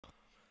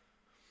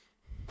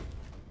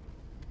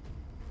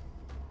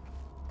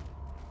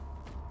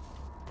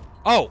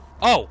Oh,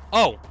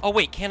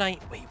 wait, can I?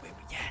 Wait,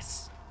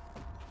 yes.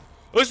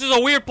 This is a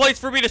weird place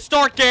for me to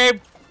start,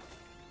 game.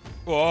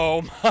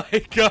 Oh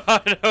my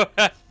god.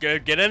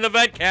 Get in the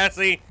vent,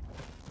 Cassie.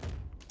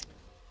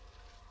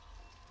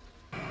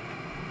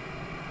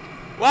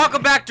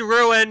 Welcome back to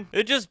Ruin.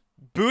 It just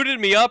booted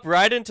me up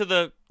right into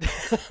the,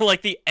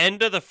 like, the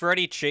end of the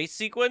Freddy chase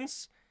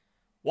sequence.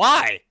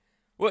 Why?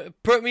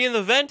 Put me in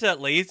the vent at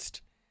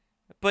least.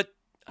 But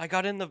I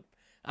got in the,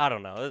 I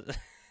don't know.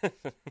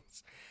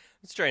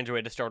 Strange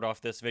way to start off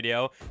this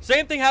video.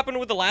 Same thing happened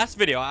with the last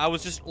video. I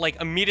was just,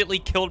 like, immediately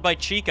killed by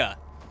Chica.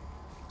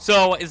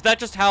 So, is that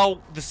just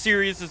how the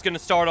series is gonna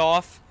start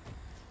off?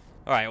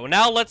 Alright, well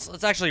now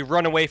let's actually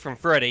run away from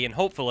Freddy, and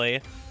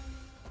hopefully...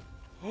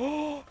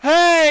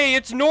 Hey!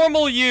 It's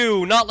normal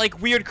you! Not, like,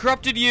 weird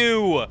corrupted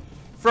you!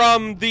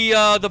 From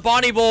the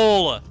Bonnie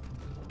Bowl!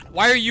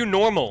 Why are you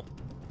normal?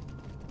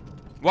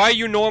 Why are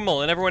you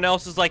normal and everyone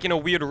else is, like, in a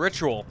weird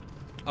ritual?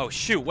 Oh,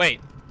 shoot,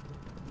 wait.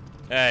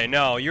 Hey,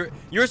 no, you're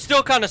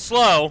still kind of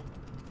slow.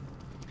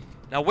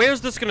 Now,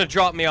 where's this gonna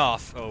drop me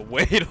off? Oh,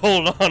 wait,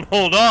 hold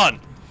on.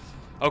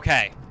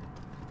 Okay.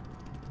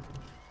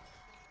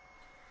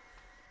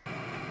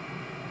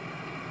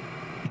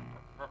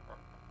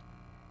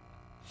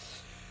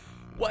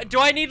 What, do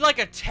I need like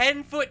a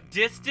 10-foot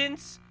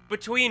distance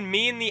between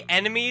me and the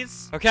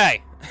enemies?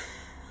 Okay.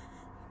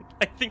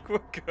 I think we're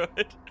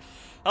good.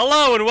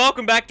 Hello and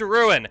welcome back to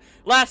Ruin.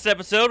 Last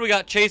episode, we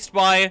got chased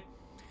by...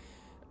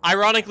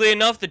 ironically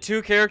enough, the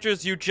two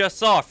characters you just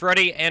saw,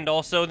 Freddy and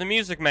also the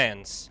Music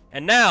Mans.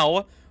 And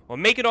now, we're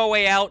making our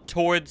way out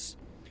towards,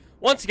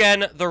 once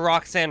again, the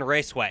Roxanne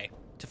Raceway.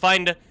 To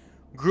find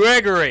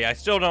Gregory. I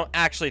still don't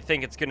actually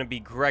think it's gonna be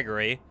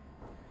Gregory.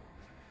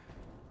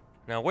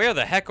 Now, where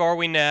the heck are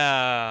we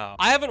now?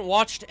 I haven't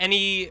watched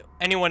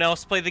anyone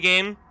else play the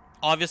game,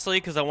 obviously,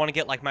 because I want to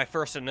get, like, my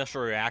first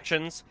initial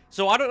reactions.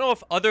 So I don't know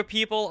if other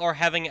people are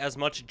having as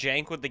much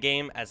jank with the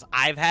game as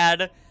I've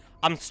had.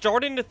 I'm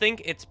starting to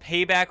think it's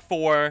payback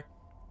for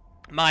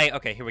my...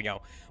 okay, here we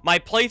go. My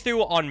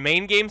playthrough on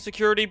main game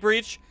Security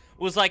Breach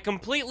was, like,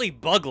 completely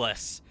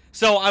bugless.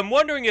 So I'm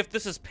wondering if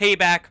this is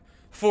payback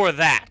for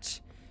that.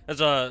 There's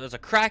a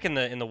crack in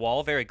the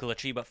wall, very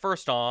glitchy. But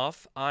first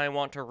off, I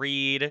want to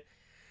read...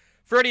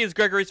 Freddy is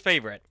Gregory's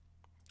favorite.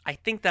 I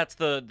think that's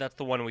the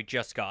one we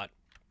just got.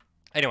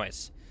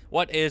 Anyways,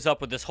 what is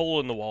up with this hole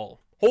in the wall?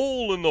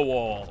 Hole in the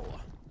wall.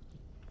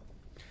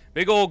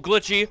 Big old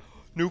glitchy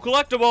new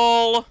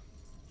collectible.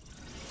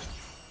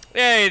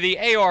 Hey,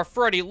 the AR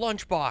Freddy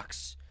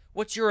lunchbox.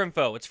 What's your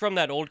info? It's from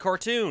that old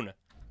cartoon.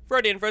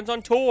 Freddy and Friends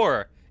on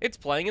Tour. It's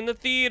playing in the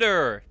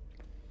theater.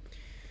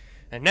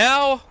 And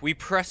now, we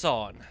press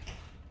on.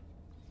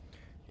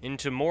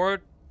 Into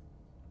more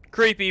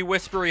creepy,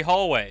 whispery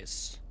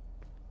hallways.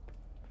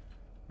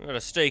 I'm gonna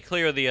stay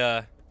clear of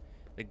the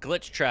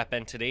glitch trap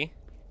entity.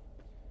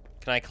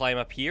 Can I climb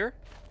up here?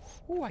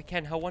 Ooh, I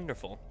can. How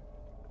wonderful.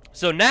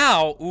 So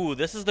now, ooh,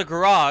 this is the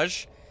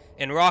garage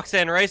in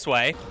Roxanne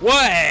Raceway.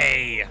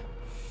 Way!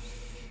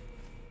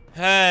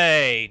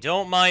 Hey,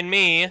 don't mind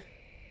me.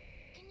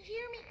 Can you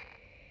hear me?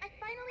 I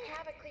finally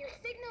have a clear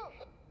signal.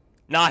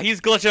 Nah,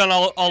 he's glitching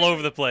all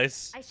over the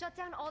place. I shut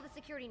down all the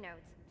security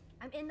nodes.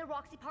 I'm in the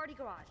Roxy party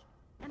garage.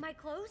 Am I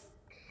close?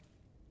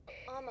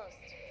 Almost.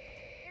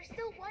 There's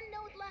still one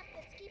node left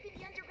that's keeping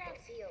the underground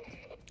sealed.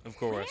 Of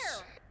course.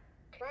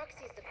 Where?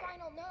 Roxy's the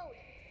final node.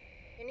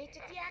 You need to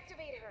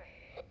deactivate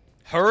her.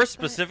 Her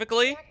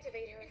specifically?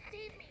 Deactivate her and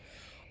save me.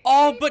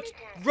 Oh, Save but me,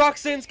 Cassie.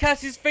 Roxanne's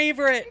Cassie's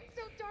favorite. It's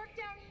so dark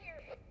down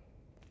here.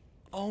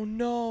 Oh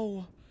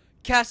no.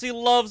 Cassie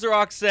loves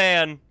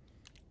Roxanne.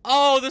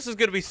 Oh, this is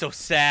gonna be so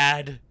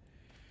sad.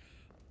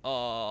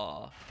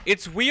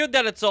 It's weird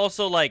that it's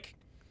also like,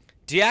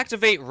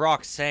 deactivate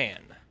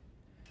Roxanne.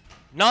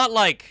 Not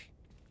like,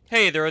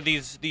 hey, there are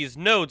these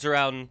nodes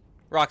around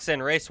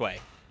Roxanne Raceway.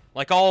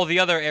 Like all the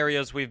other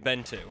areas we've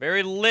been to.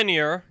 Very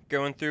linear,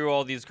 going through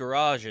all these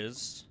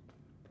garages.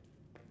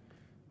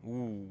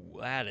 Ooh,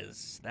 that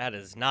is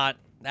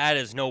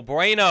no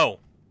bueno.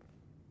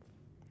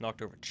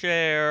 Knocked over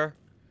chair.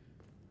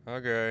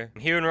 Okay.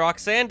 I'm hearing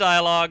Roxanne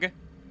dialogue.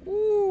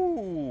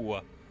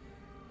 Ooh.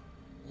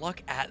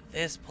 Look at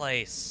this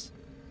place.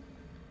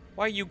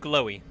 Why are you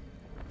glowy?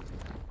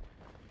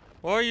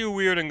 Why are you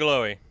weird and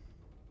glowy?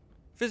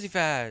 Fizzy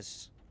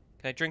Fazz.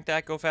 Can I drink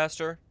that? Go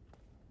faster?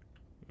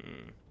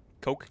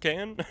 Coke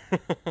can?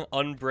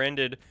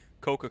 Unbranded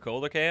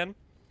Coca-Cola can?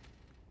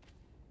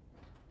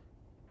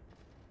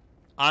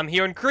 I'm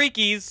hearing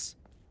creakies.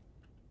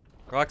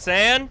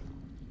 Roxanne?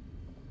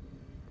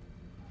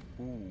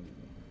 Ooh.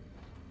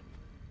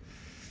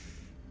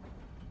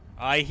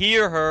 I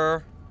hear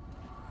her.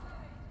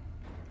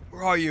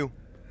 Where are you?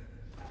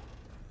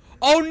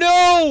 Oh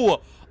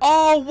no!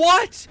 Oh,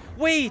 what?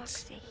 Wait.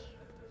 Roxy.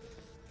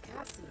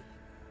 Cassie.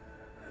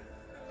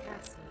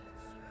 Cassie.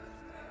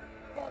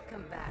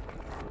 Welcome back.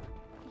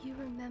 You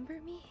remember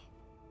me?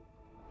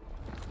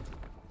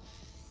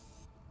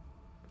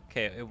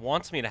 Okay, it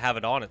wants me to have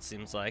it on, it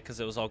seems like, because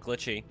it was all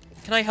glitchy.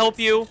 Can I help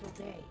you?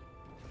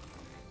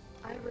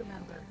 I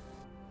remember.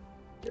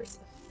 You're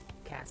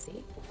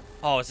Cassie.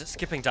 Oh, is it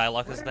skipping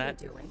dialogue? Is What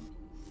that? are you doing?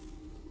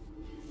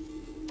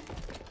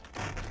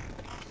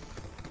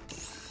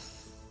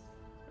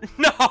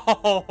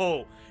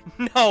 No!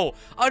 No!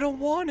 I don't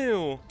want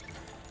to!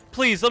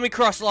 Please, let me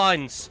cross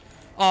lines.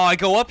 Oh, I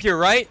go up here,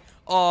 right?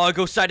 Oh, I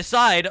go side to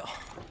side. So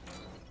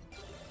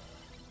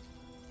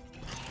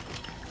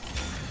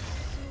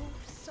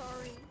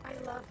sorry. I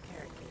love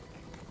carrot cake.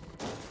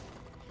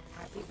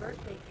 Happy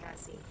birthday,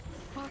 Cassie.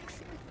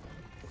 Roxy.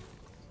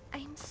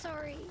 I'm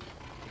sorry.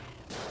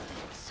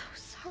 I'm so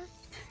sorry.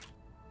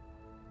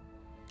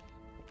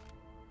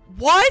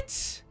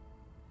 What?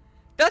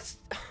 That's...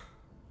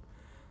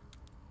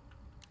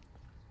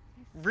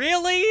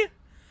 Really?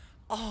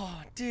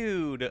 Oh,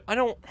 dude. I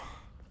don't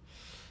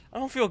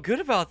feel good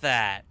about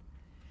that.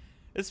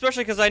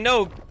 Especially because I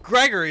know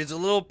Gregory's a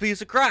little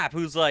piece of crap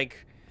who's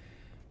like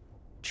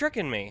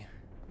tricking me.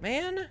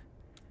 Man.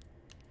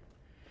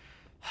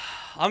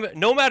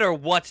 No matter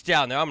what's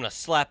down there, I'm gonna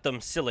slap them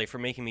silly for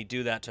making me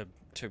do that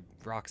to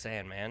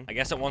Roxanne, man. I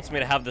guess it wants me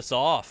to have this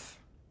off.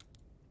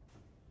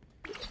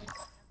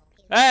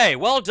 Hey,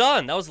 well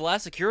done! That was the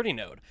last security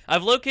node.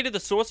 I've located the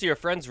source of your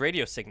friend's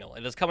radio signal.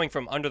 It is coming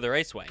from under the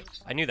raceway.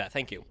 I knew that,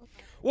 thank you.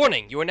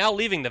 Warning, you are now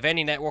leaving the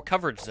Vandy Network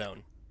coverage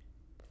zone.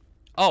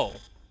 Oh.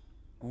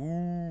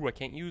 Ooh, I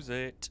can't use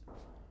it.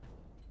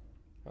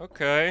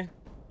 Okay.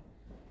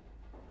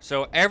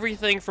 So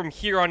everything from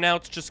here on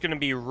out's just gonna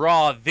be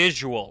raw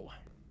visual.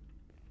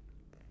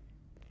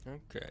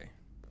 Okay.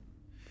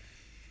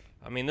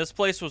 I mean, this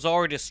place was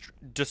already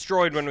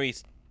destroyed when we...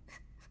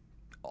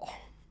 Oh.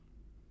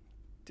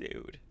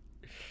 Dude.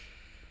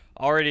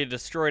 Already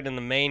destroyed in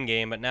the main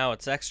game, but now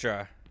it's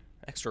extra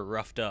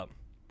roughed up.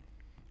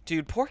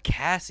 Dude, poor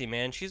Cassie,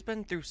 man. She's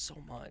been through so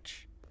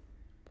much.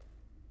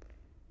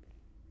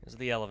 Here's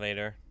the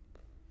elevator.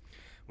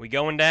 We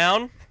going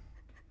down?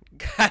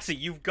 Cassie,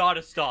 you've got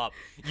to stop.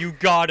 You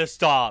got to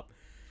stop.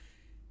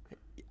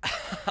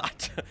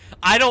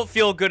 I don't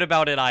feel good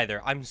about it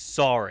either. I'm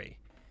sorry.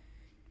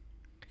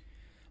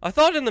 I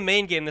thought in the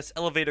main game this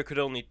elevator could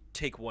only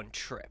take one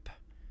trip.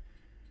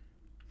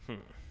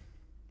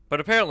 But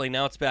apparently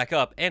now it's back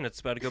up and it's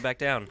about to go back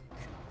down.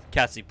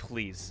 Cassie,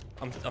 please.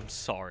 I'm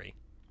sorry.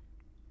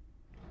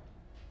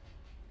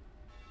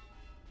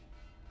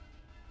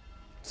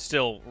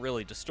 Still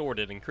really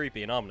distorted and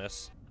creepy and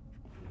ominous.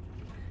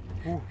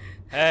 Ooh.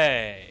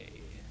 Hey.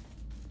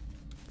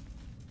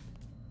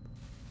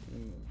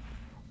 Ooh.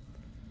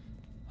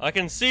 I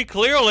can see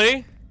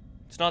clearly.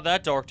 It's not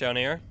that dark down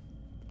here.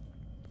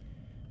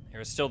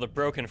 There's still the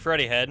broken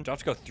Freddy head. Do I have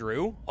to go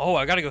through? Oh,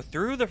 I gotta go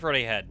through the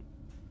Freddy head.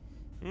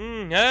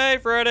 Hey,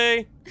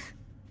 Freddy!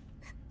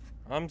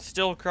 I'm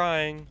still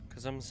crying,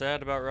 because I'm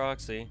sad about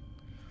Roxy.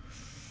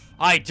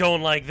 I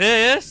don't like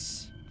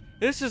this!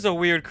 This is a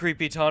weird,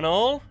 creepy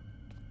tunnel.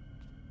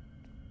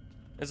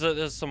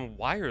 There's some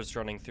wires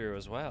running through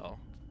as well.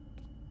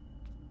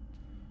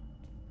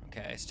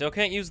 Okay, still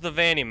can't use the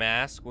Vanny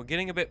mask. We're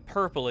getting a bit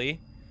purpley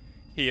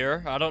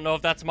here. I don't know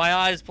if that's my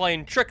eyes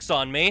playing tricks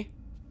on me.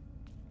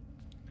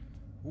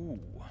 Ooh.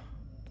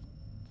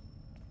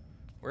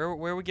 Where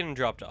are we getting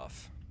dropped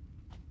off?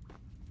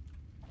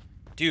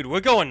 Dude,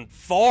 we're going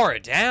far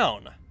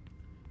down.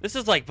 This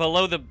is like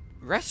below the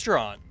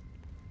restaurant.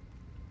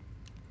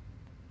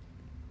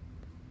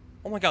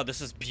 Oh my god,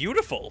 this is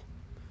beautiful.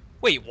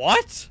 Wait,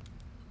 what?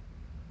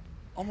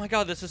 Oh my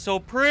god, this is so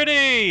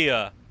pretty.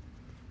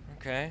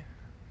 Okay.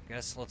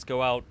 Guess let's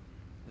go out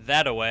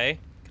that away.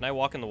 Can I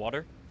walk in the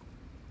water?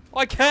 Oh,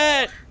 I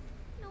can't!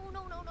 No.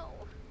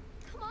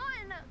 Come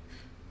on.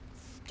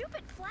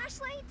 Stupid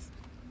flashlights.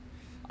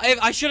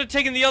 I should have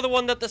taken the other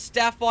one that the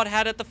staff bot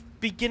had at the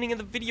beginning of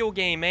the video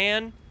game,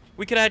 man.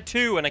 We could have had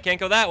two, and I can't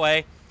go that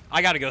way.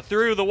 I gotta go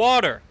through the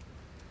water.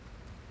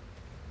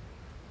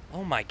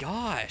 Oh my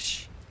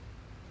gosh.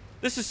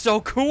 This is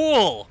so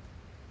cool.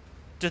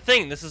 To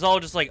think, this is all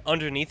just like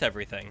underneath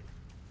everything.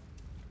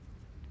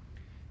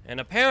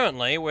 And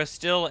apparently, we're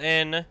still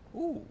in...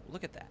 Ooh,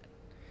 look at that.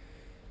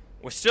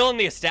 We're still in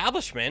the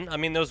establishment. I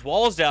mean, those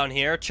walls down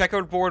here,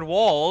 checkerboard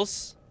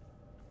walls.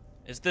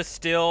 Is this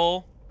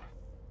still...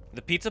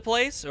 the pizza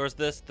place, or is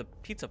this the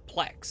pizza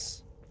plex?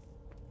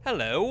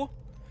 Hello.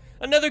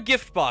 Another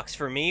gift box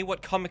for me.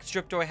 What comic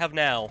strip do I have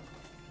now?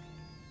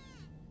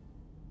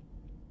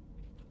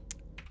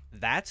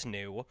 That's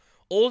new.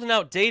 Old and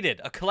outdated.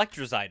 A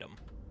collector's item.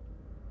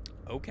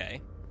 Okay.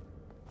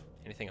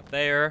 Anything up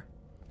there?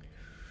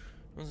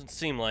 Doesn't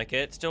seem like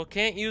it. Still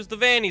can't use the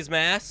Vanny's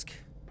mask.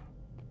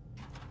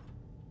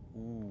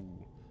 Ooh.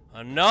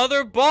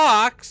 Another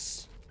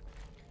box.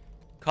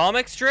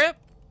 Comic strip?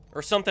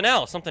 Or something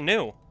else. Something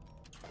new.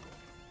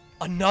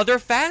 Another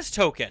fast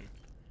token.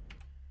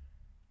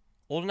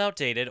 Old and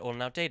outdated, old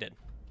and outdated.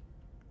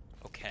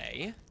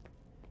 Okay.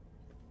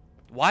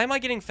 Why am I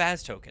getting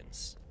fast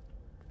tokens?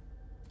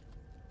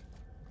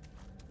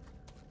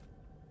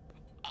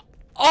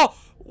 Oh!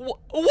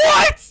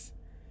 What?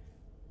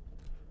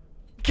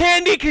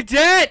 Candy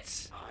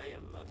Cadet! I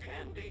am a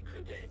candy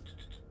cadet.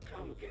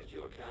 Come get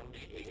your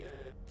candy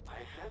here. I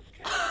have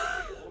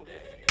candy all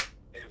day,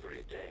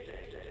 every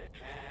day.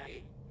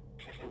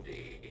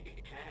 Candy.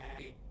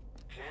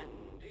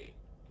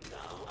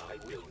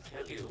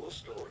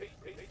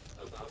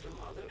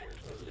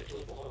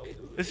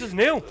 This is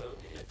new.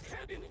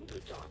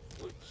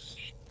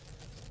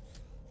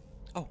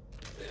 Oh.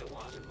 There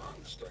was a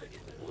monster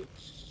in the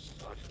woods,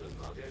 but the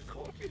mother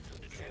caught it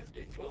and kept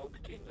it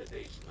locked in the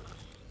basement.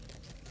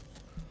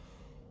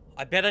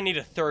 I bet I need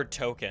a third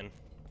token.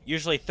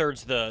 Usually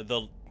third's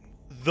the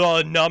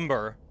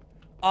number.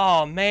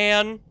 Oh,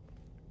 man.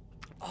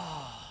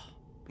 Oh,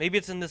 maybe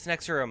it's in this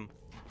next room.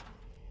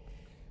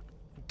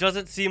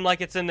 Doesn't seem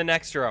like it's in the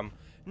next room.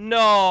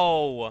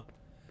 No.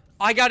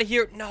 I gotta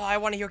hear... No, I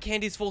want to hear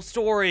Candy's full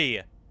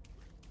story.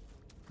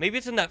 Maybe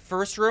it's in that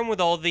first room with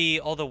all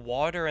the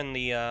water and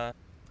the,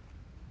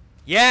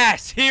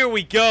 Yes! Here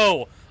we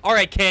go!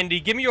 Alright, Candy,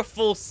 give me your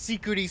full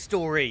secrety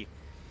story.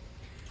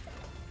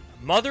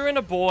 Mother and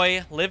a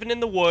boy living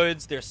in the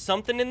woods. There's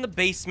something in the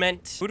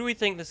basement. Who do we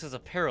think this is a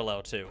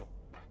parallel to?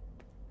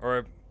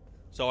 Or...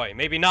 Sorry,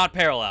 maybe not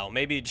parallel.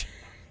 Maybe...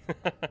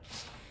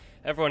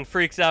 Everyone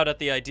freaks out at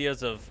the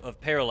ideas of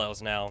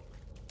parallels now.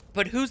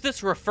 But who's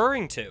this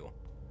referring to?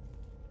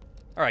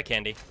 Alright,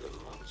 Candy. The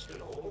monster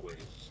always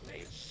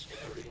made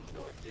scary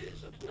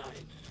noises at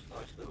night,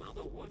 but the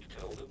mother would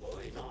tell the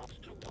boy not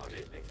to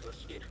worry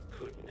because it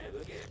could never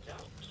get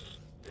out.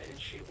 Then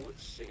she would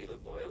sing the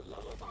boy a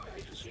lullaby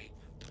to sleep.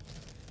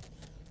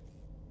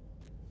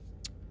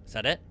 Is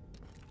that it?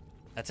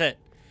 That's it.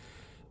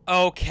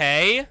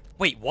 Okay.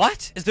 Wait,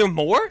 what? Is there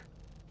more?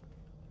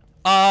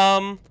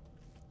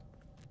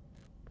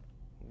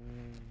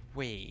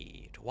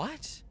 Wait,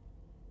 what?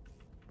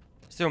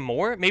 Is there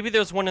more? Maybe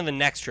there's one in the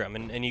next room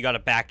and you gotta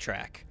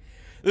backtrack.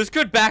 This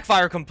could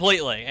backfire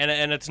completely,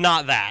 and it's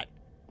not that.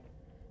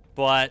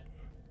 But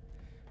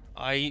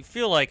I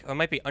feel like I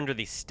might be under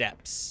these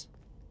steps.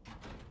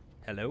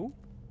 Hello?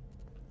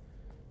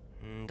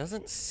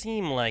 Doesn't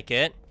seem like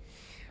it.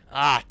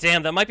 Ah,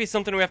 damn, that might be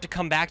something we have to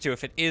come back to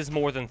if it is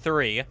more than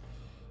 3.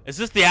 Is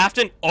this the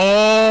Afton?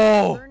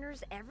 Oh!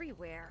 Burners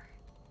everywhere.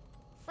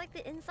 It's like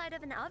the inside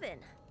of an oven.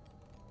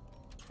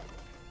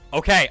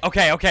 Okay.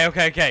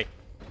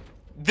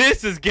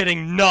 This is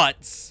getting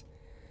nuts.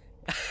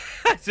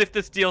 As if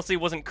this DLC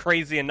wasn't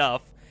crazy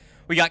enough.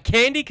 We got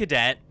Candy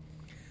Cadet.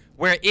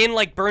 We're in,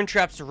 like, Burn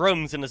Trap's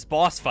rooms in this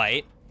boss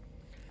fight.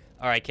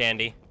 Alright,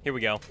 Candy. Here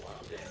we go.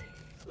 One day,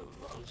 the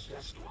monster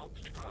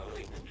stopped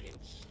crawling and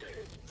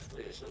instead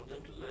listened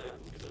and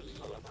learned the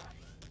lullaby.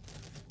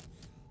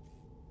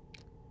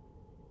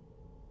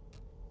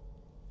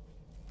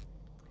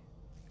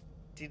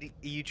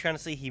 Are you trying to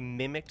say he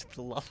mimicked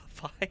the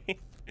lullaby?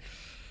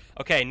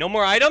 Okay, no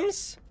more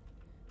items?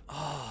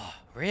 Oh,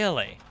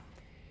 really?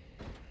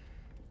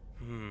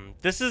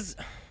 This is...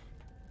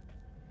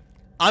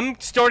 I'm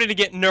starting to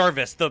get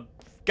nervous, the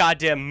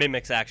goddamn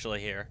mimics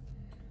actually here.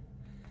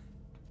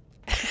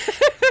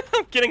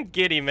 I'm getting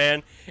giddy,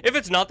 man. If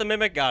it's not the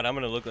mimic, God, I'm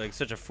gonna look like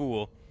such a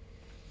fool.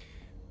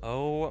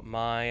 Oh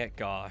my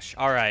gosh.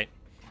 Alright.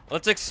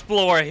 Let's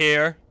explore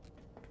here.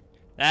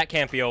 That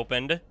can't be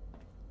opened.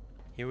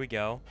 Here we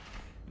go.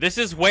 This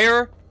is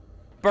where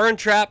Burn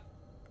Trap...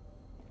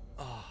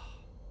 Oh.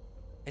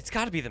 It's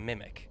gotta be the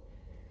mimic.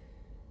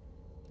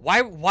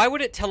 Why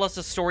would it tell us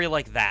a story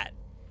like that?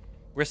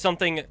 Where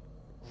something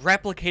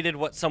replicated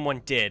what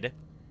someone did,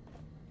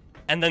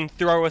 and then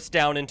throw us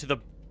down into the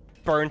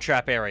Burn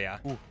Trap area.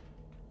 Ooh.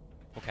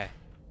 Okay.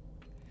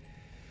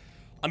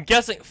 I'm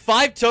guessing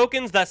 5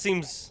 tokens, that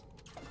seems...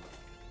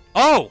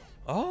 Oh!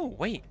 Oh,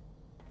 wait.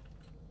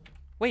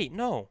 Wait,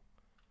 no.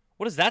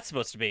 What is that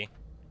supposed to be?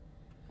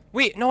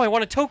 Wait, no, I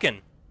want a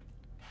token.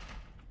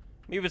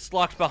 Maybe it's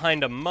locked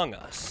behind Among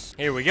Us.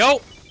 Here we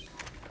go.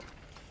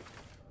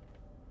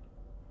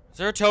 Is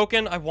there a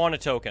token? I want a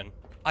token.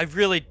 I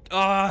really...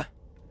 I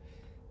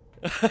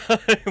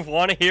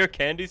want to hear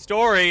Candy's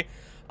story.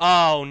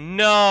 Oh,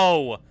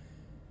 no.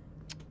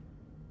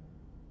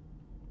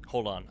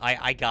 Hold on.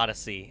 I gotta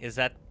see. Is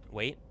that...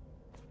 Wait.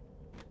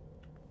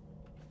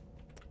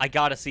 I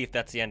gotta see if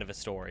that's the end of his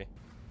story.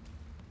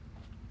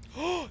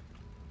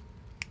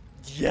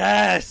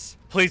 Yes!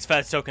 Please,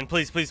 fast token.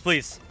 Please, please,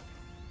 please.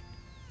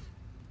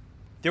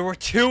 There were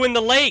 2 in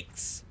the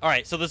lakes.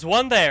 Alright, so there's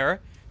one there.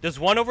 There's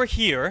one over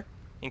here,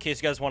 in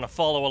case you guys want to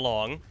follow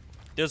along.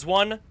 There's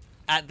one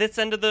at this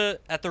end of the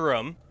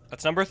room.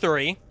 That's number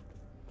 3.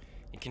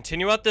 You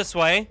continue out this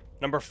way.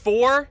 Number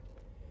 4.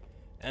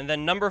 And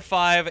then number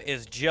 5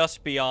 is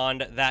just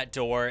beyond that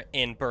door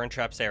in Burn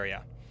Trap's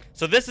area.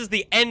 So this is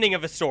the ending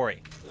of his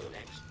story. The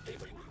next day,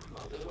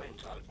 Mother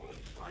went out to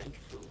find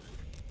food.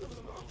 The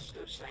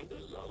monster sang a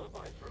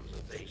lullaby from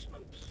the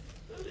basement.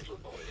 The little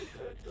boy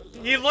heard the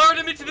lullaby. He lured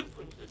him into the...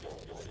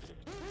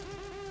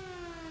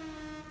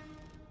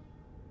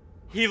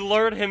 He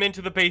lured him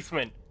into the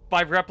basement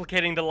by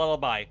replicating the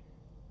lullaby.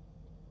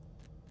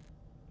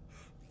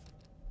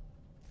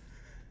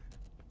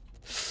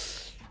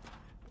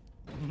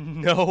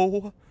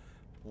 No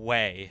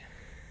way.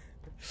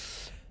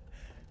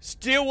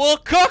 Steel wool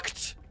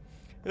cooked!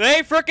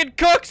 They frickin'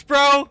 cooks,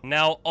 bro!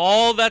 Now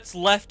all that's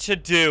left to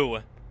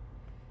do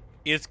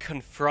is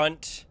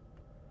confront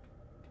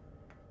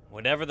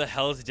whatever the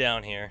hell's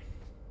down here.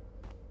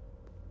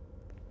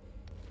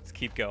 Let's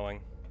keep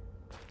going.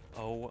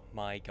 Oh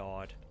my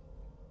god.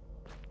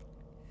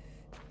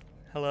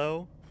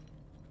 Hello?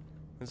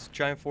 This is a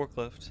giant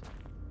forklift.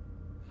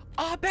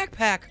 Ah,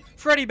 backpack!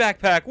 Freddy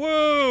backpack!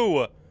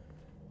 Woo!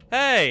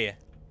 Hey!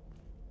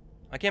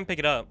 I can't pick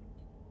it up.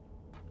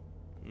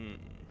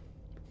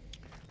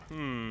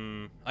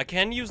 I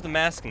can use the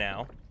mask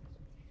now.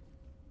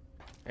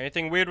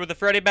 Anything weird with the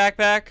Freddy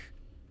backpack?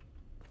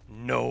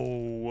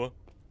 No.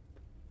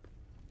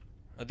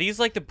 Are these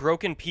like the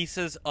broken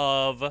pieces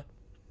of...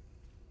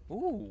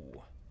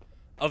 Ooh.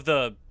 Of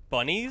the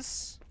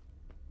bunnies?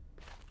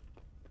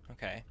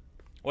 Okay.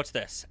 What's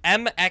this?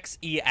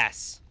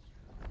 MXES.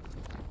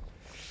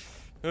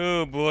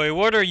 Oh boy,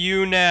 what are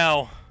you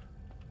now?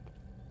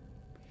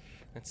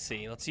 Let's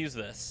see, let's use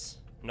this.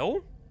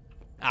 No?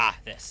 Ah,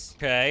 this.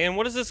 Okay, and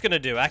what is this gonna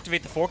do?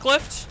 Activate the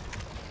forklift?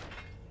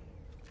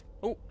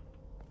 Oh.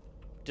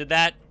 Did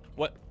that...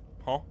 What?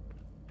 Huh?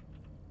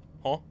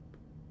 Huh?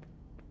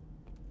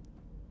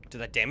 Did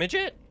that damage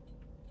it?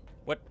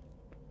 What?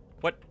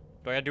 What?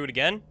 Do I gotta do it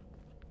again?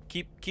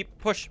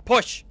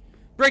 Push!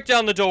 Break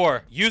down the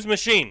door! Use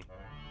machine!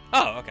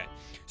 Oh, okay.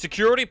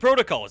 Security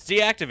protocol is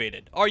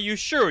deactivated. Are you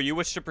sure you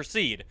wish to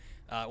proceed?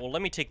 Well,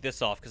 let me take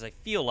this off, because I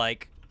feel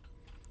like...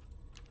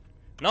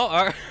 No,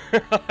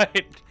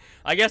 alright.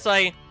 I guess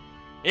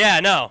yeah,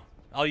 no.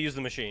 I'll use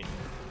the machine.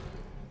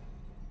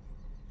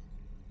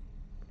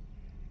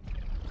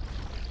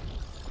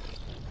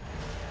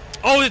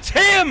 Oh, it's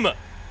him!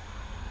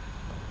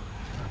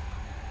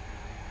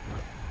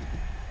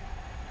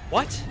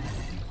 What?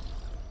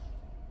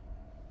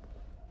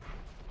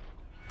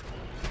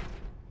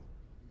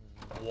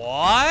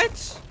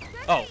 What?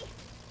 Oh.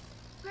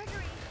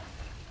 Gregory.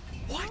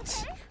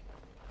 What?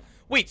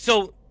 Wait,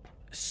 so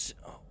is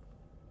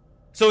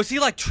he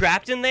like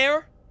trapped in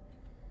there?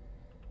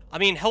 I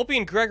mean, Helpy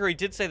and Gregory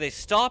did say they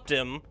stopped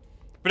him,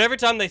 but every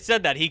time they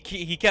said that, he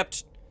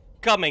kept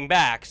coming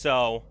back,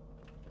 so...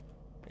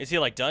 Is he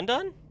like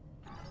done?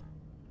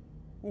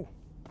 Ooh.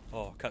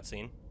 Oh,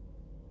 cutscene.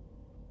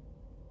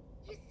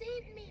 You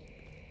saved me.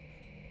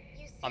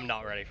 I'm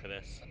not ready for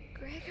this.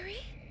 Gregory?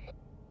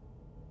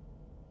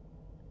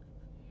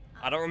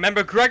 I don't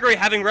remember Gregory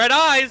having red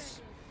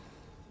eyes!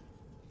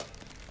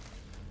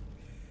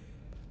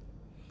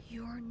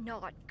 You're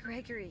not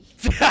Gregory.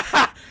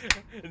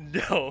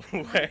 No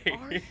way. Who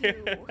are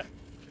you?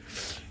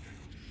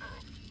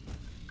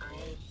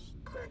 I'm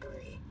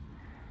Gregory.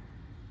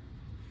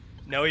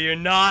 No, you're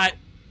not.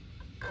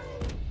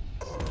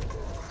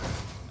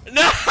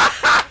 No!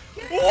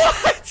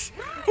 What?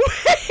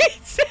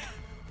 Wait!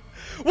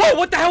 Whoa,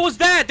 what the hell was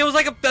that? There was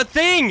like a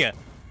thing! It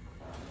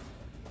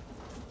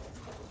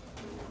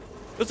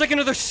was like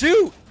another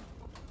suit!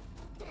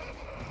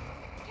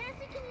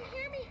 Cassie, can you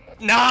hear me?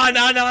 No. Is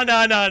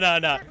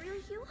that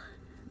really you?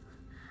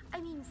 I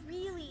mean,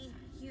 really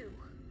you.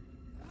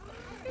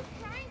 I've been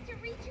trying to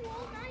reach you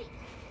all night.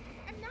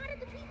 I'm not at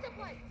the pizza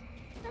place.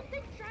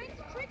 Something's trying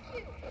to trick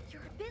you.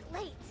 You're a bit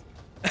late.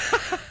 The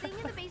thing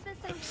in the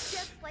basement sounds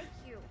just like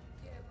you.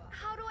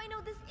 How do I know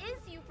this is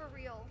you for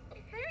real?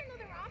 Is there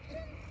another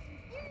option?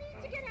 You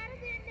need to get out of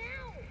there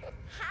now.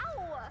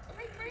 How?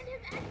 My friend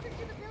has access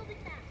to the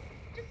building map.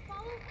 Just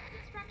follow his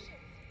instructions.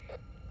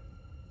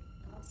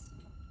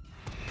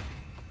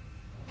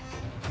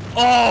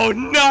 Oh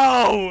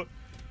no!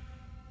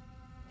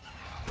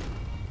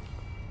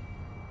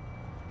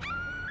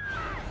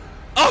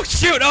 Oh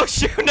shoot!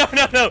 No!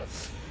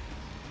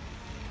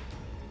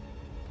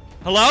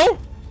 Hello?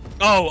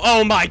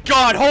 Oh my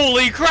god,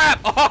 holy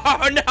crap!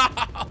 Oh no!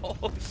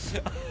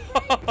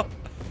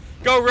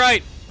 Go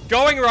right.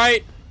 Going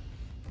right.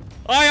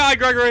 Aye,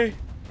 Gregory.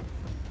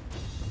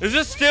 Is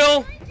this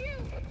still?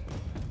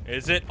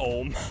 Is it?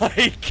 Oh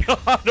my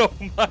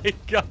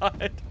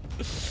god.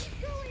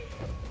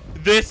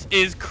 This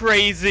is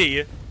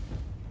crazy.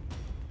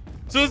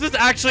 So is this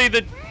actually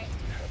the...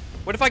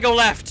 What if I go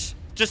left?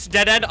 Just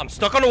dead end? I'm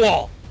stuck on a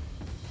wall.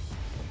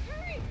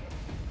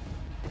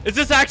 Is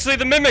this actually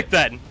the mimic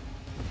then?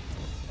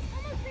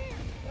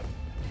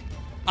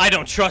 I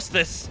don't trust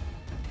this.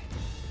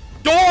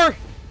 Door!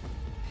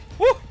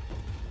 Woo!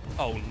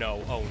 Oh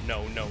no. Oh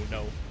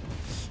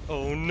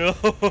no.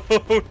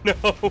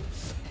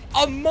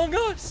 Among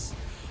Us!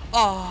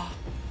 Ah.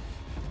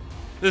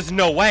 There's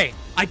no way.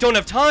 I don't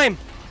have time.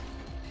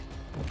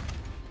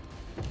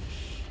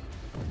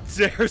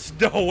 There's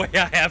no way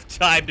I have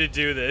time to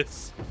do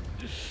this.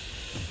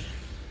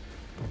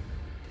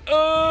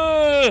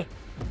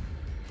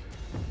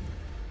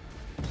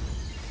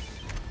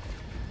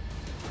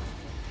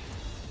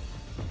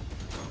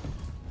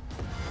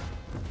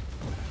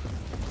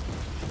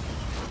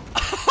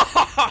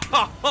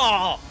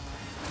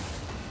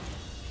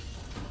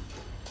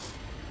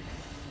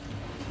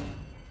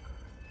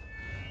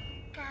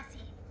 Cassie,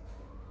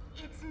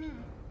 it's me.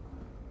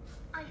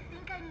 I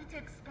think I need to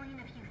explain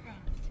a few things.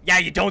 Yeah,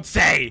 you don't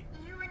say.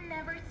 You were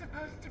never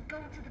supposed to go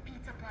to the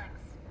Pizzaplex.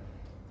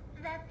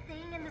 That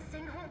thing in the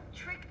sinkhole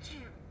tricked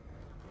you.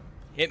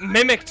 It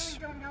mimicked. I really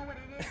don't know what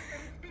it is, but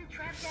it's been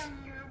trapped down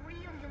here a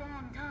really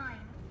long time.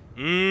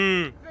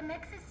 The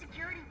Mex's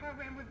security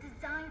program was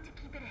designed to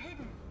keep it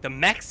hidden. The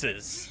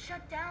Mexes. You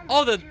shut down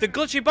Oh, the security,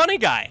 glitchy bunny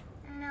guy.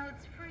 and now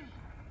it's free.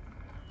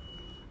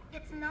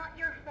 It's not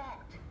your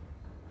fault.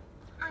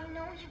 I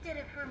know you did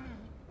it for me.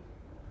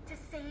 To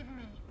save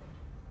me.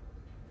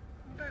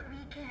 But we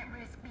can't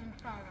risk being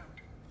followed.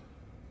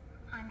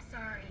 I'm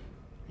sorry.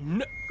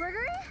 No.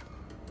 Gregory?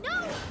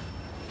 No!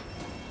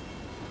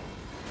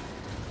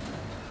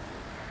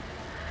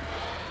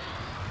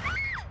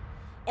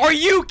 Are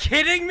you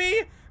kidding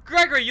me?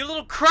 Gregory, you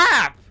little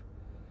crap!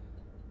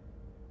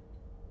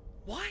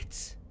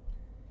 What?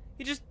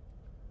 You just...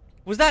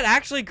 Was that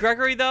actually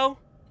Gregory, though?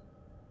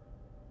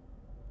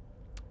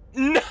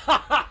 No!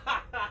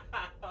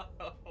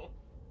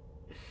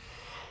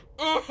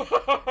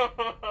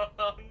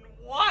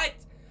 What?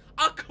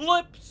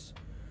 Eclipse!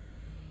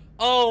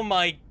 Oh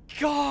my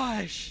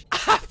gosh!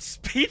 I'm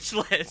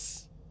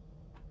speechless!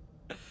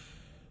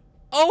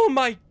 Oh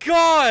my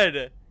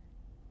god!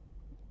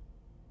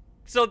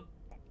 So,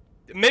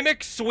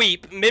 Mimic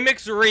sweep,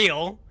 Mimic's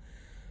real.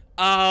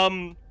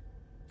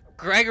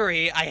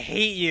 Gregory, I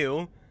hate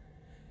you.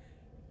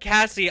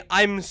 Cassie,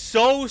 I'm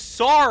so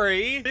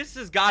sorry. This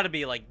has got to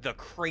be, like, the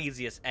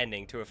craziest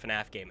ending to a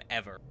FNaF game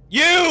ever.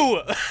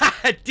 You!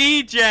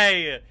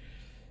 DJ!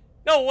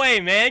 No way,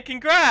 man.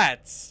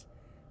 Congrats!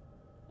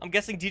 I'm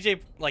guessing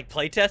DJ, like,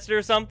 playtested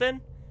or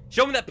something?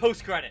 Show me that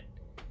post-credit.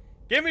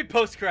 Give me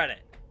post-credit.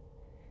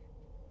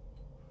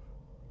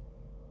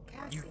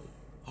 Cassie.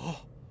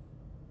 Oh.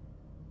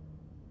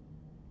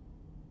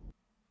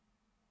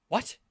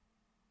 What?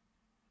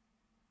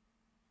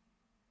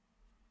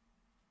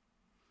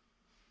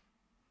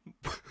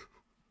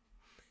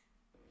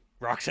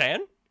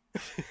 Roxanne?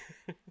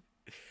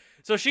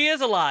 So she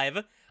is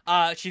alive.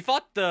 She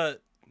fought the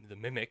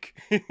Mimic.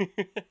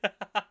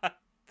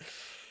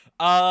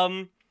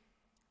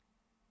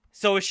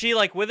 So is she,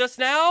 like, with us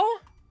now?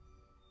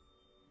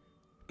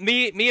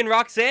 Me and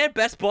Roxanne,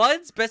 best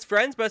buds? Best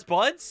friends, best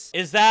buds?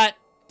 Is that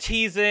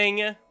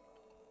teasing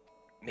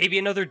maybe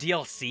another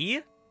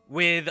DLC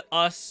with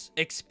us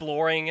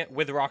exploring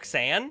with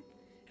Roxanne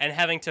and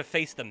having to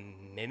face the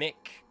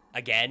Mimic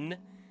again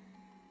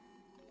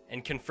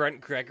and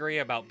confront Gregory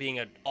about being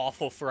an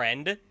awful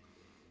friend?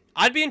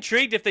 I'd be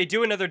intrigued if they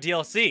do another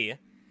DLC.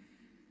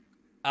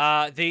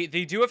 They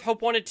do have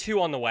Hope Wanted 2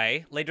 on the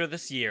way later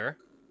this year,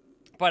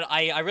 but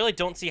I really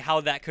don't see how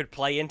that could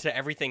play into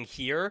everything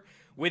here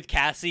with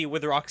Cassie,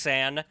 with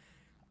Roxanne.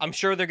 I'm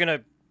sure they're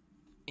gonna,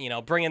 you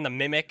know, bring in the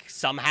Mimic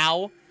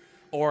somehow,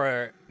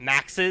 or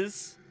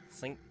Max's, I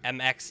think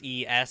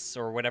MXES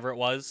or whatever it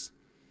was,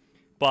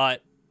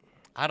 but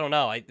I don't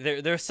know.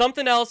 There's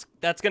something else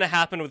that's gonna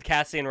happen with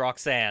Cassie and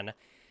Roxanne,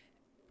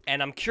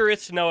 and I'm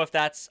curious to know if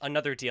that's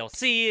another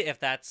DLC, if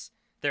that's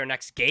their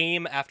next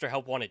game after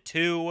Help Wanted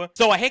 2.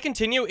 So I hit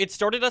continue. It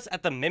started us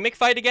at the Mimic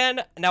fight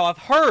again. Now I've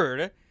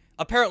heard,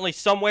 apparently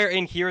somewhere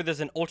in here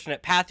there's an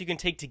alternate path you can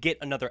take to get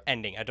another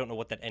ending. I don't know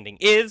what that ending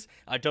is.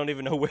 I don't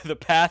even know where the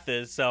path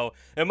is, so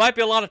it might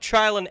be a lot of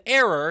trial and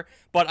error,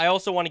 but I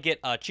also want to get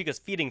Chica's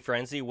Feeding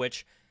Frenzy,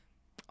 which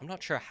I'm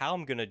not sure how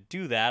I'm gonna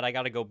do that. I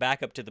gotta go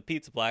back up to the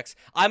Pizzaplex.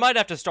 I might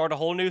have to start a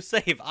whole new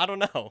save. I don't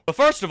know. But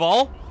first of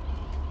all,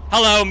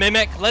 hello,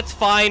 Mimic. Let's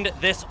find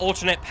this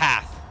alternate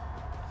path.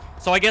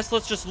 So I guess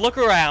let's just look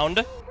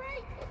around.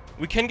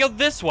 We can go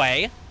this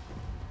way.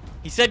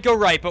 He said go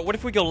right, but what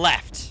if we go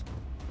left?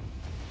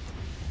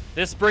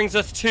 This brings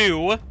us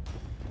to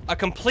a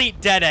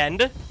complete dead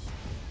end.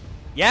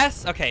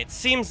 Yes? Okay, it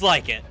seems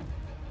like it.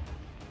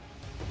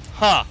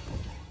 Huh.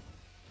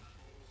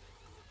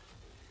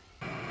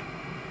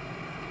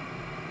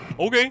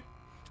 Okay.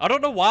 I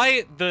don't know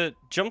why the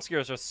jump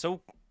scares are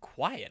so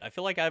quiet. I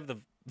feel like I have the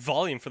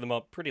volume for them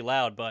up pretty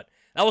loud, but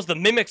that was the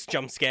Mimic's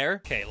jump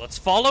scare. Okay, let's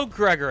follow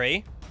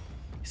Gregory.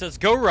 He says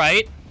go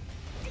right.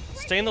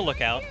 Stay on the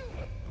lookout.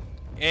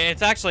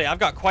 It's actually, I've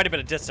got quite a bit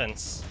of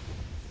distance.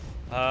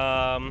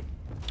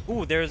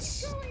 Ooh,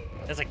 there's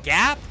a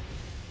gap?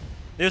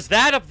 There's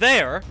that up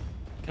there.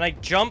 Can I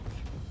jump?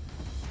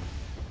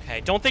 Okay,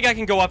 don't think I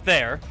can go up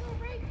there.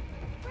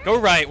 Go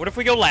right. What if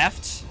we go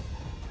left?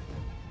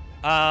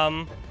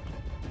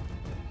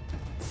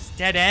 It's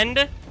dead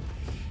end?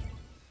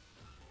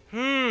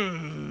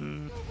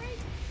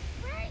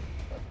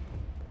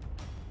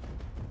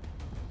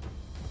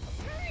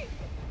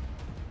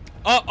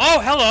 Oh,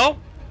 hello!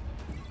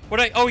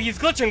 Oh, he's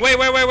glitching. Wait.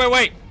 I'm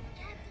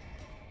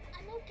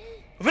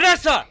okay.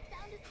 Vanessa! Found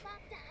a spot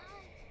to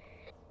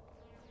hide.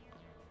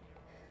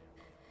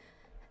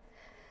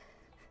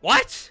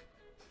 What?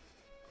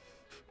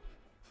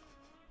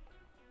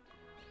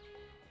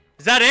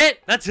 Is that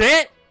it? That's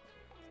it?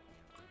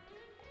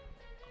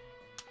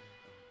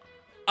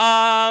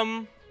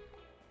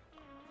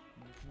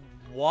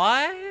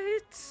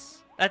 What?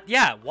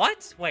 Yeah,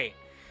 what? Wait.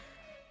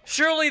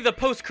 Surely the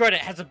post-credit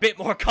has a bit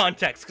more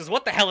context, because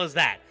what the hell is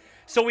that?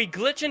 So we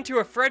glitch into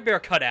a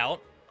Fredbear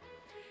cutout.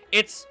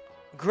 It's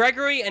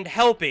Gregory and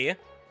Helpy,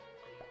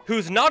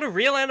 who's not a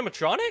real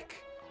animatronic?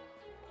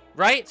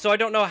 Right? So I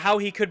don't know how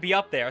he could be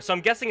up there. So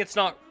I'm guessing it's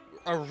not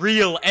a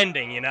real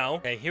ending, you know?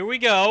 Okay, here we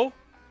go.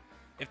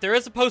 If there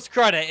is a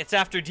post-credit, it's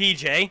after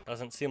DJ.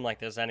 Doesn't seem like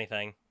there's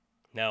anything.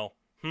 No.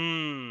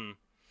 I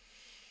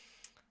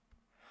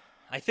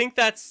think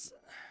that's...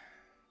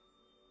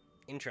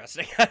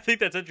 interesting. I think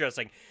that's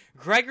interesting.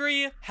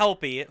 Gregory,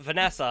 Helpy,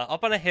 Vanessa,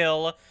 up on a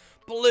hill,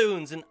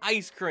 balloons, and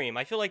ice cream.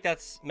 I feel like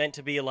that's meant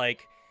to be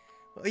like,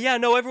 yeah,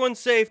 no, everyone's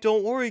safe.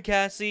 Don't worry,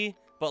 Cassie.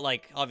 But,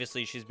 like,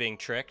 obviously she's being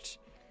tricked.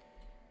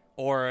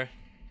 Or,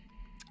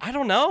 I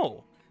don't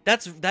know.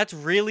 That's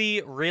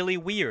really, really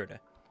weird.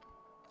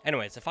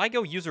 Anyways, if I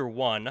go user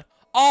 1...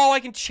 Oh, I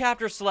can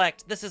chapter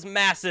select. This is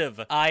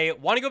massive. I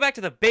want to go back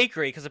to the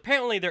bakery, because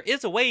apparently there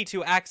is a way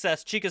to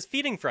access Chica's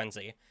feeding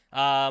frenzy.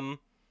 I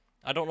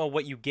don't know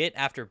what you get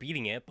after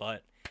beating it,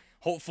 but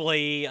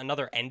hopefully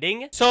another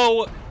ending.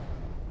 So,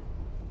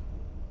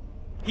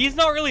 he's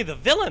not really the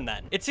villain,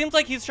 then. It seems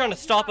like he's trying to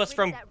stop us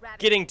from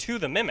getting to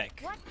the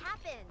mimic. What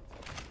happened?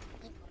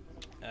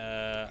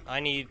 I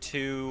need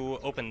to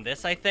open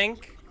this, I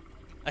think.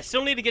 I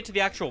still need to get to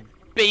the actual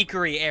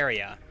bakery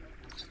area,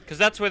 because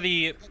that's where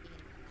the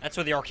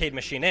arcade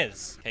machine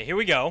is. Okay, here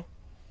we go.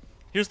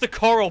 Here's the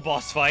Carl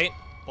boss fight.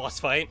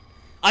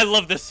 I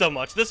love this so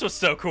much. This was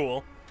so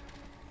cool.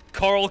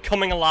 Carl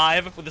coming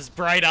alive with his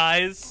bright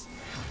eyes.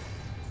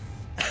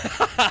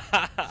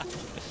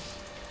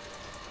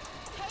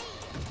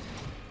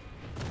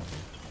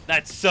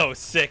 That's so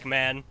sick,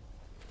 man.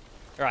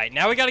 Alright,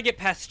 now we gotta get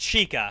past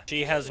Chica.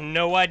 She has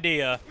no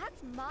idea.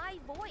 That's my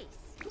voice.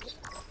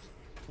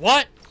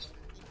 What?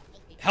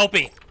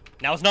 Helpy.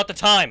 Now's not the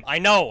time. I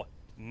know.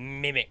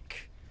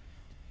 Mimic.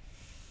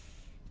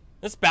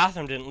 This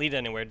bathroom didn't lead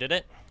anywhere, did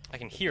it? I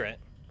can hear it.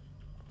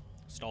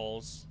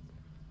 Stalls.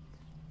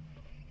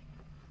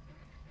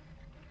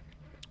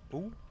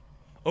 Ooh.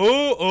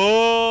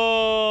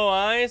 Oh,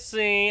 I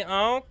see.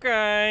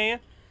 Okay.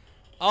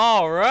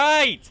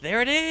 Alright,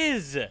 there it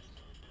is.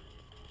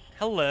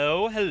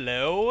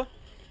 Hello.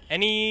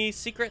 Any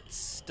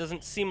secrets?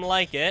 Doesn't seem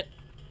like it.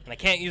 And I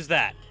can't use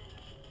that.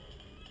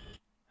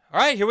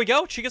 Alright, here we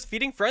go. Chica's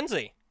feeding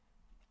frenzy.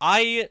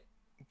 I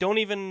don't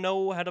even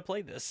know how to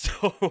play this,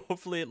 so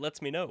hopefully it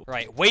lets me know.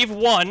 Right, wave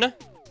 1.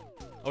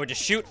 Oh,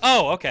 just shoot.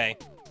 Oh, okay.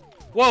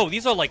 Whoa,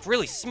 these are like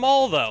really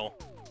small though.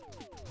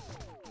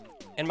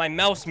 And my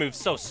mouse moves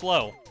so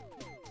slow.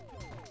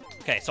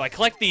 Okay, so I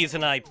collect these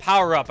and I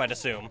power up, I'd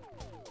assume.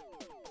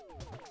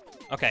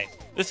 Okay,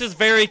 this is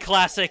very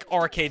classic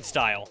arcade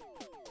style.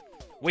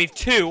 Wave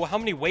 2, how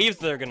many waves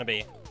are there gonna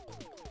be?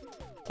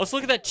 Let's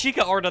look at that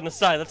Chica art on the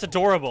side, that's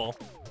adorable.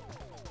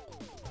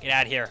 Get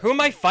out of here. Who am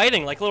I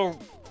fighting? Like little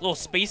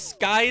space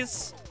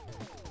guys?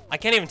 I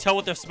can't even tell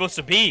what they're supposed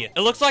to be. It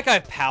looks like I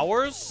have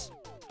powers.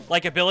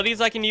 Like abilities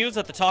I can use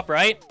at the top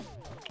right.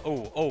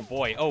 Oh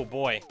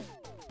boy.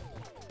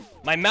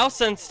 My mouse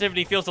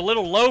sensitivity feels a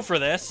little low for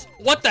this.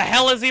 What the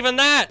hell is even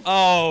that?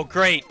 Oh,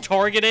 great.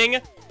 Targeting.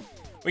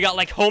 We got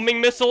like homing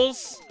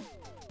missiles.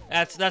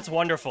 That's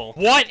wonderful.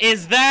 What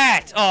is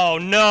that? Oh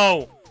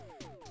no.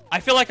 I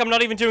feel like I'm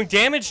not even doing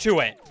damage to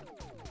it.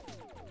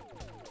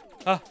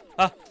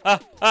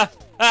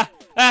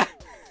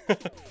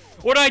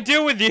 What do I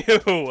do with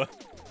you?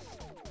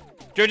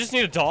 Do I just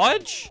need a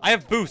dodge? I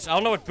have boost. I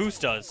don't know what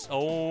boost does.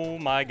 Oh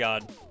my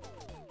god.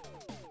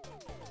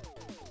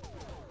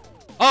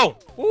 Oh,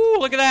 ooh,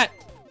 look at that.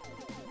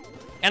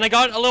 And I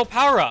got a little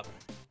power up.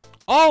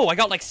 Oh, I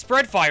got like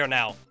spread fire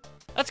now.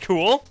 That's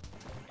cool.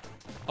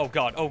 Oh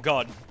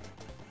god.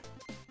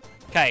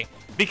 Okay,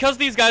 because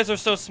these guys are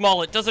so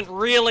small, it doesn't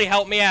really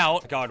help me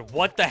out. God,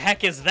 what the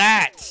heck is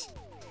that?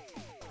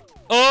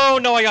 Oh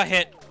no, I got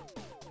hit.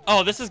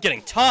 Oh, this is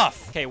getting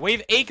tough. Okay,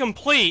 wave 8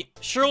 complete.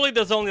 Surely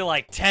there's only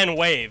like 10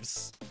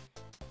 waves.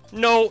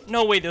 No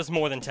way there's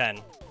more than 10.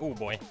 Oh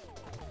boy.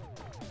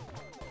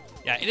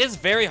 Yeah, it is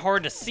very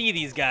hard to see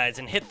these guys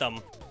and hit them.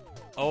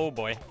 Oh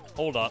boy.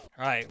 Hold up.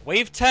 Alright,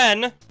 wave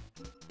 10.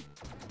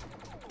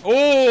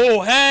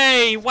 Oh,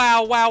 hey!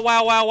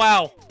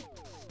 Wow.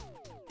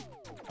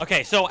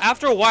 Okay, so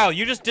after a while,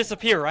 you just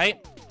disappear,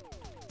 right?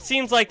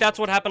 Seems like that's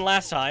what happened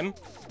last time.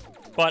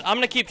 But I'm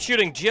gonna keep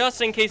shooting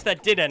just in case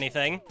that did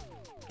anything.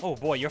 Oh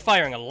boy, you're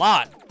firing a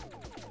lot.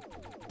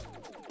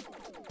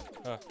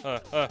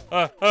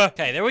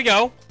 Okay, there we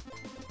go.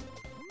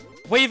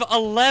 Wave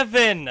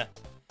 11.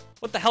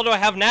 What the hell do I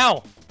have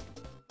now?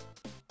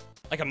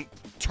 Like a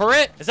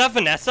turret? Is that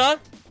Vanessa?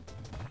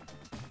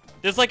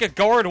 There's like a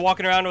guard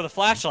walking around with a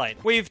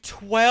flashlight. Wave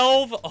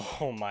 12.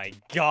 Oh my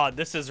god,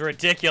 this is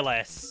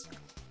ridiculous.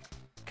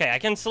 Okay, I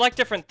can select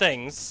different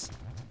things.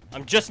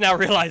 I'm just now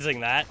realizing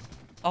that.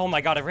 Oh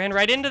my god, I ran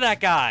right into that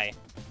guy.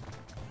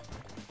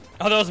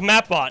 Oh, that was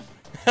Mapbot.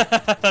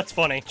 That's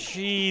funny.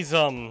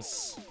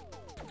 Jeezums.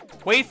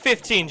 Wave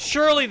 15.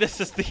 Surely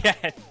this is the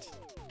end.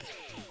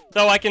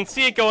 Though I can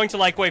see it going to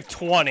like wave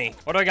 20.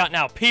 What do I got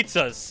now?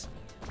 Pizzas.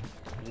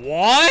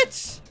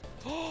 What?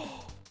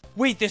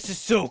 Wait, this is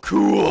so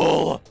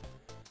cool.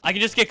 I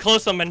can just get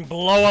close to them and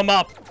blow them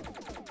up.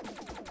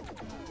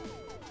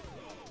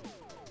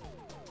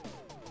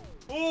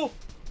 Oh,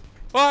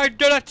 I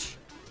did it.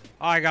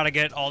 I gotta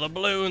get all the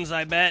balloons,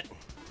 I bet.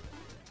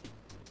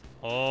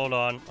 Hold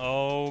on.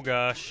 Oh,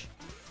 gosh.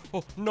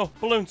 Oh, no,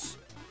 balloons.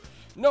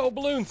 No,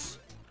 balloons.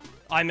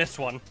 I missed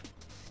one.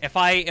 If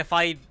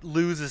I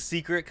lose a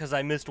secret because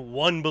I missed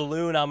one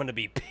balloon, I'm gonna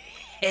be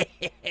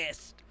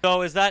pissed.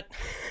 So is that...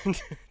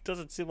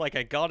 Doesn't seem like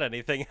I got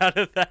anything out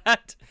of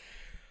that.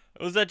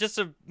 Was that just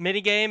a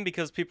minigame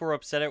because people were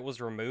upset it was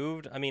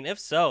removed? I mean, if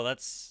so,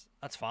 that's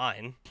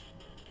fine.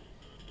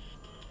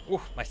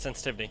 Ooh, my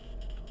sensitivity.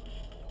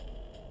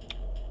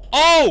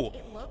 Oh!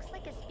 It looks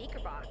like a speaker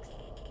box.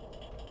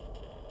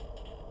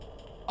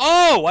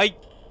 Oh,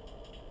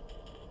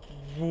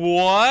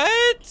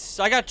 what?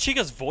 I got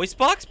Chica's voice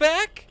box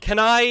back? Can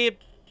I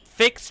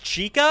fix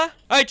Chica?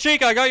 Hey,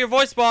 Chica, I got your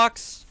voice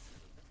box.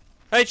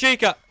 Hey,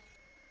 Chica.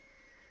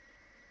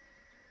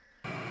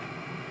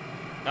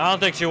 I don't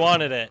think she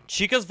wanted it.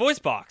 Chica's voice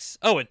box.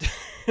 Oh, it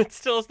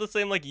still has the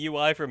same, like,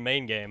 UI from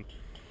main game.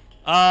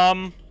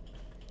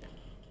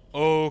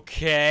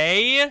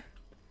 Okay.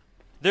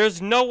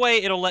 There's no way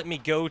it'll let me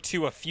go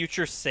to a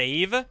future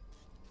save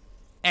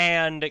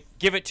and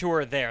give it to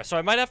her there. So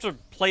I might have to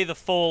play the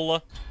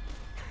full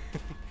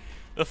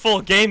the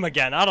full game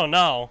again. I don't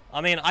know.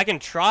 I mean, I can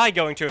try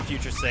going to a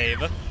future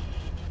save.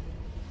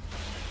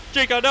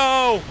 Chica,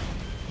 no!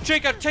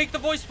 Chica, take the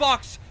voice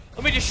box!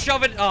 Let me just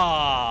shove it.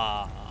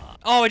 Ah.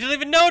 Oh, I didn't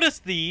even notice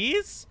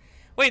these.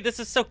 Wait, this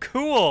is so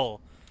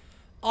cool.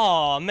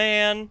 Aw,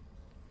 man.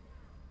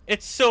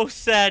 It's so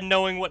sad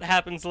knowing what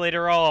happens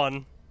later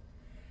on.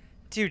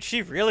 Dude,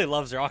 she really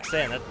loves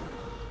Roxanne.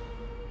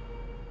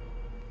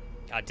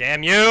 God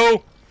damn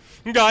you!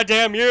 God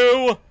damn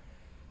you!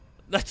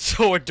 That's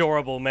so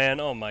adorable, man.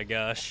 Oh my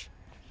gosh.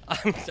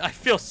 I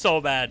feel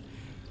so bad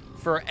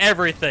for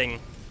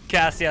everything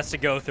Cassie has to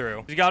go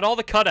through. You got all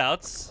the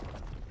cutouts,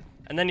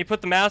 and then you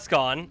put the mask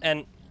on,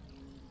 and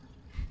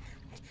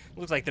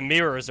looks like the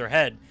mirror is her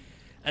head.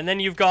 And then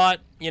you've got,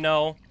 you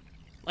know,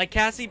 like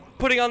Cassie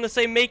putting on the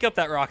same makeup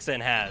that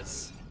Roxanne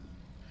has.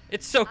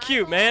 It's so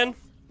cute, man.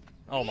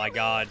 Oh my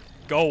god.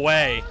 Go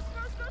away.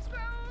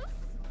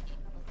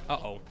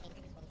 Uh-oh.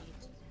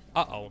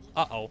 Uh-oh.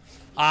 Uh-oh.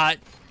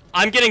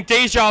 I'm getting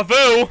deja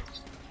vu.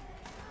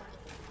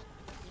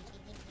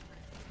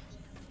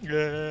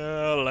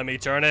 Yeah, let me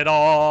turn it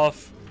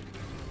off.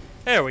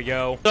 There we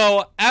go.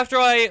 So, after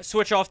I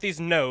switch off these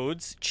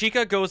nodes,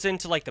 Chica goes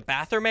into, like, the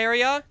bathroom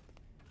area.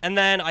 And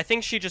then I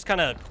think she just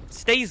kind of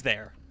stays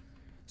there.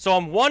 So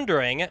I'm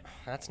wondering...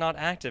 That's not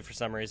active for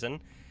some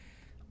reason.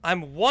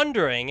 I'm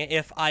wondering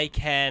if I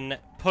can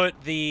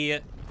put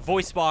the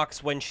voice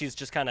box when she's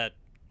just kind of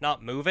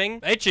not moving.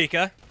 Hey,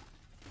 Chica.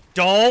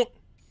 Don't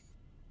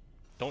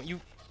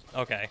you...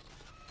 Okay.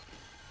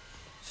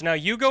 So now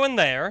you go in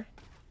there.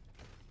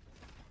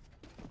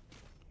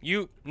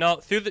 No,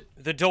 through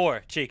the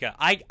door, Chica.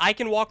 I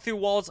can walk through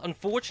walls.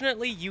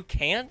 Unfortunately, you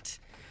can't.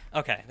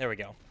 Okay, there we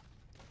go.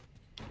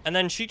 And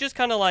then she just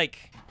kind of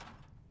like...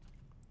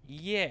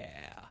 Yeah.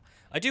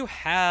 I do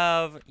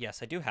have...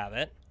 Yes, I do have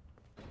it.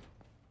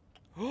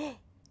 Am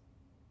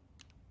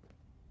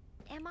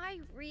I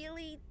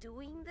really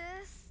doing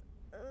this?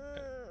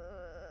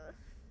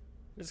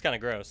 This is kind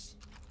of gross.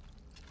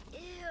 Ew.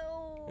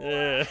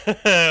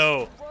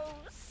 Ew.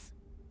 Gross.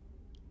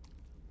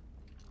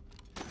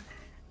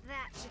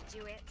 That should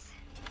do it.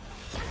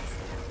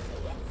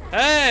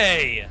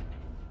 Hey!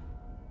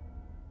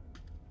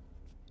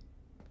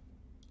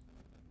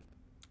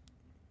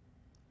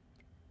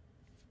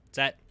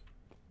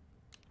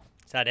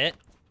 Is that it?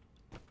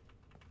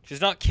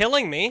 She's not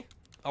killing me.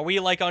 Are we,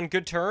 like, on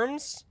good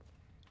terms?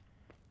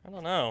 I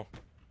don't know.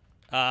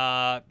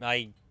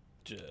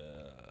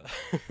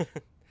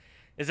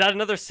 Is that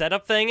another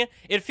setup thing?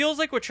 It feels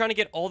like we're trying to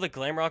get all the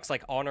Glamrocks,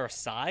 like, on our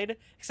side.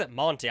 Except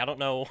Monty. I don't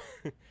know.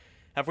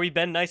 Have we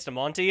been nice to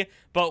Monty?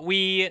 But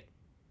we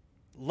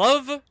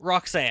love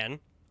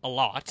Roxanne a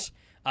lot.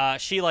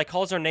 She, like,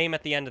 calls her name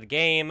at the end of the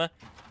game.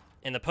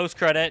 In the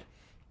post-credit.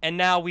 And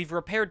now we've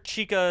repaired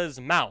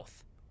Chica's mouth.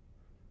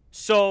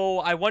 So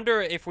I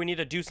wonder if we need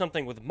to do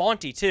something with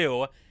Monty,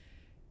 too.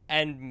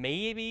 And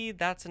maybe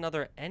that's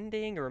another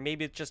ending, or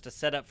maybe it's just a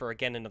setup for,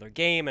 again, another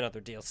game, another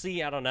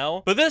DLC, I don't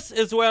know. But this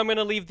is where I'm going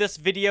to leave this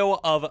video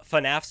of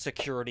FNaF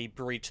Security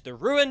Breach the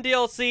Ruin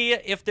DLC.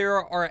 If there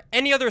are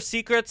any other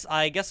secrets,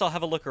 I guess I'll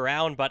have a look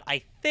around, but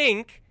I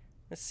think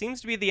this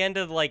seems to be the end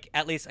of, like,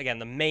 at least, again,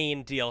 the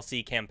main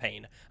DLC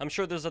campaign. I'm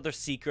sure there's other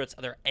secrets,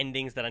 other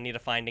endings that I need to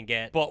find and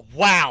get, but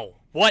wow,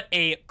 what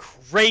a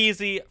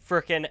crazy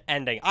freaking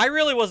ending. I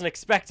really wasn't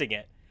expecting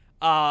it.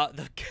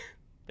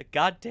 The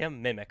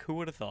goddamn mimic, who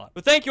would have thought?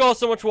 But thank you all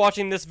so much for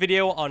watching this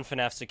video on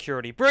FNaF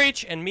Security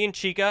Breach, and me and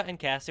Chica and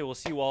Cassie will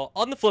see you all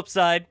on the flip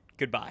side.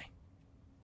 Goodbye.